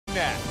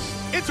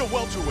It's a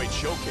welterweight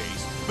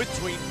showcase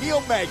between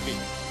Magny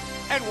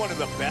and one of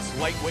the best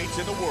lightweights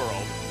in the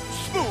world,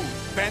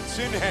 Smooth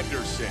Benson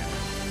Henderson.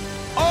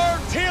 Our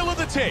tale of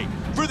the tape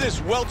for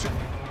this welter.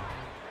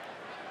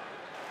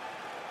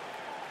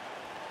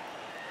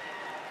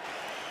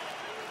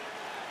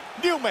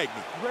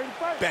 Magny,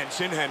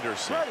 Benson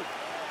Henderson. Ready.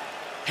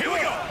 Here we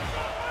go.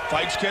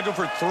 Fight scheduled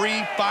for 3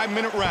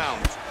 5-minute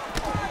rounds.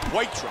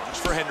 White trunks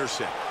for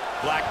Henderson.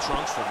 Black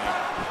trunks for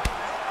Magny.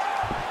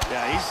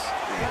 Yeah, he's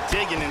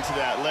digging into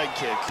that leg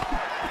kick.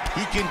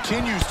 He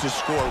continues to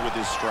score with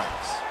his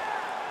strikes.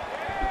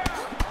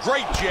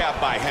 Great jab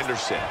by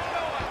Henderson.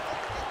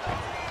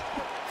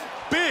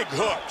 Big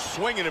hook,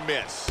 swing and a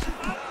miss.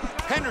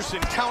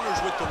 Henderson counters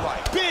with the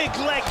right. Big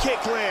leg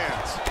kick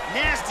lands.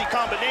 Nasty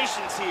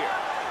combinations here.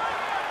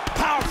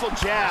 Powerful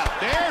jab.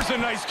 There's a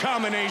nice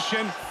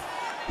combination.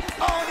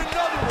 Oh, and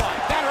another one.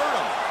 That hurt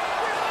him.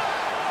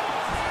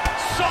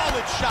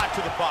 Solid shot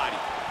to the body.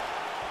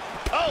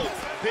 Oh,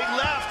 big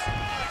left.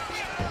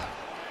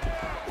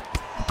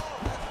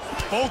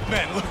 Both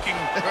men looking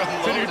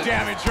to do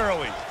damage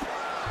early.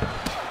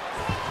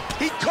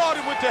 He caught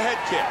him with the head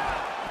kick.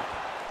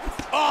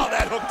 Oh,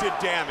 that hook did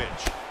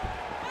damage.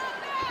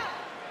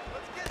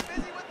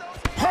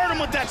 Hurt him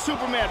with that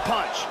Superman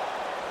punch.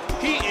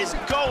 He is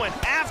going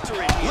after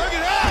it here. Look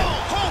at that!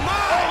 Oh, my!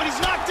 Oh, and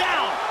he's knocked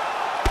down.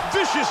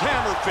 Vicious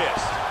hammer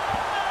fist.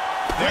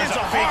 There's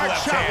a hard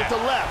shot with the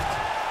left.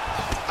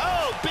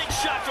 Oh, big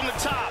shot from the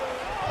top.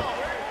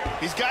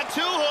 He's got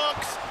 2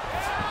 hooks.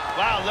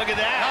 Wow, look at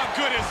that. How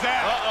good is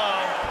that?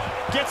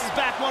 Uh-oh. Gets his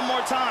back one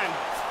more time.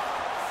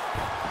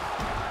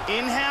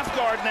 In half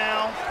guard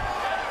now.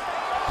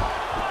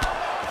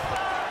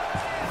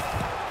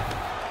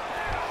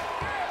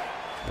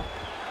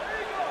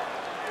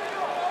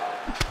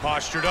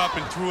 Postured up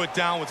and threw it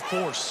down with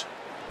force.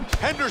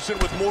 Henderson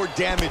with more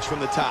damage from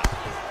the top.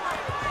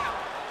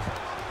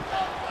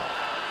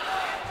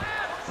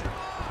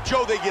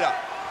 Joe, they get up.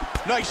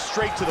 Nice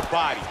straight to the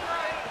body.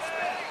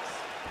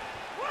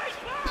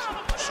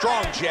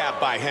 Strong jab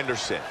by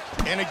Henderson.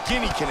 And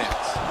again he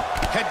connects.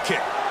 Head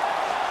kick.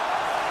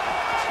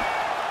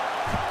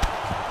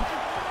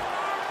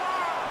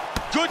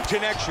 Good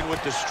connection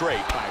with the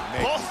straight by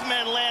Magny. Both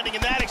men landing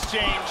in that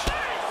exchange.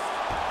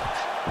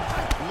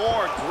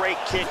 More great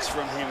kicks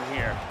from him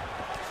here.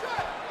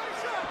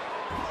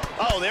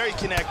 Oh, there he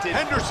connected.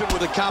 Henderson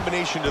with a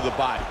combination to the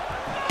body.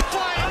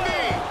 Flying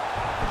knee.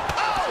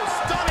 Oh,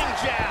 stunning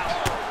jab.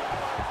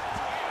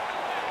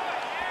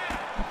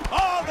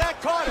 Oh, that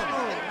caught him.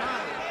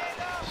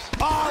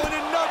 Oh, and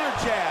another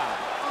jab.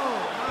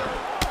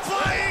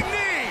 Flying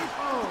knee.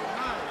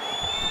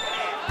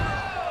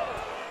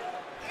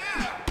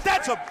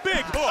 That's a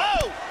big hook.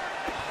 Oh,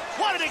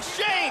 what an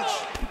exchange.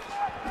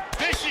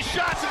 Vicious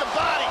shot to the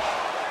body.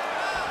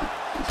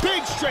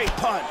 Big straight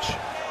punch.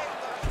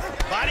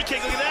 Body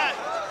kick, look at that.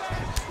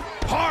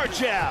 Hard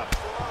jab.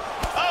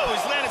 Oh,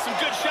 he's landed some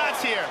good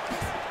shots here.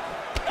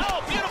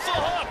 Oh, beautiful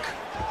hook.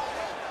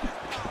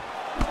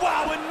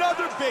 Wow,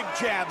 another big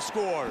jab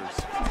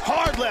scores.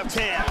 Hard left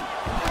hand.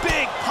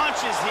 Big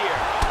punches here.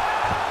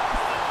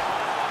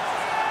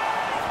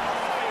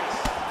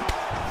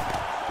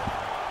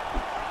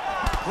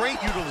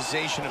 Great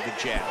utilization of the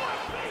jab.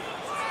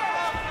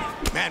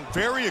 Man,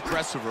 very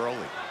aggressive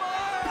early.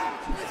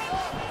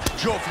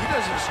 Joe, if he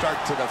doesn't start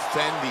to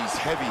defend these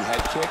heavy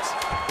head kicks,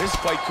 this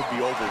fight could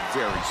be over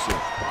very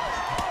soon.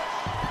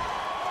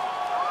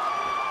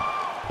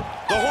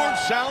 The horn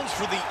sounds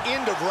for the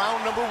end of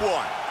round number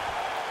 1.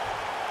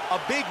 A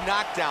big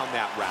knockdown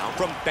that round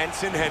from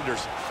Benson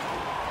Henderson.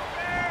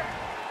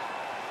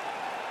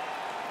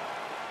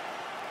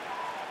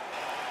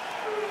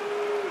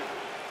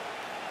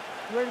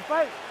 You ready to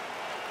fight?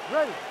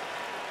 Ready.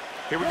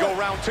 Here we go,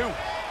 round 2.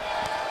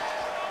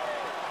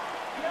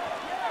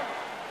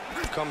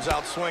 Comes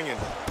out swinging.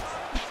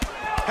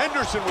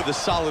 Henderson with a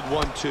solid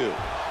 1-2.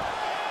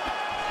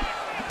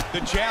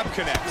 The jab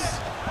connects.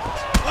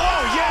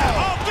 Oh, yeah!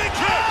 Oh, big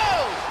hit!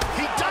 Oh!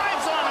 He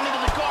dives on him into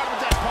the guard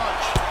with that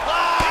punch.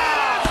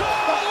 It's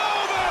all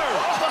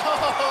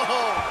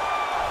over!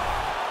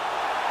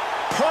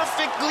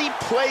 Perfectly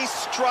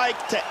placed strike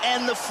to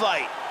end the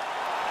fight.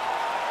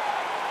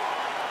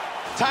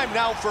 Time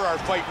now for our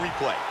fight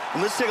replay.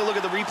 And let's take a look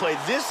at the replay.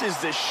 This is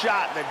the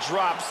shot that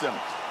drops him.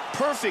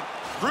 Perfect.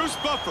 Bruce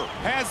Buffer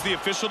has the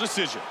official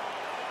decision.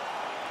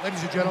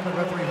 Ladies and gentlemen,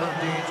 referee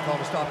Herb Deans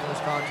called a stop to this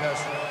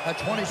contest at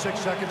 26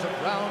 seconds of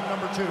round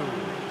number 2.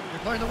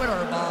 Declaring the winner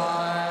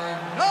by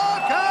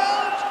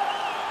knockout,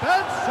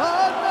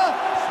 Benson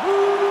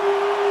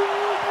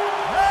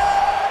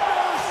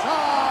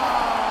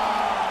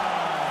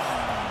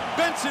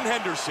Henderson. Benson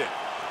Henderson,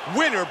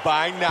 winner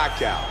by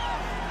knockout.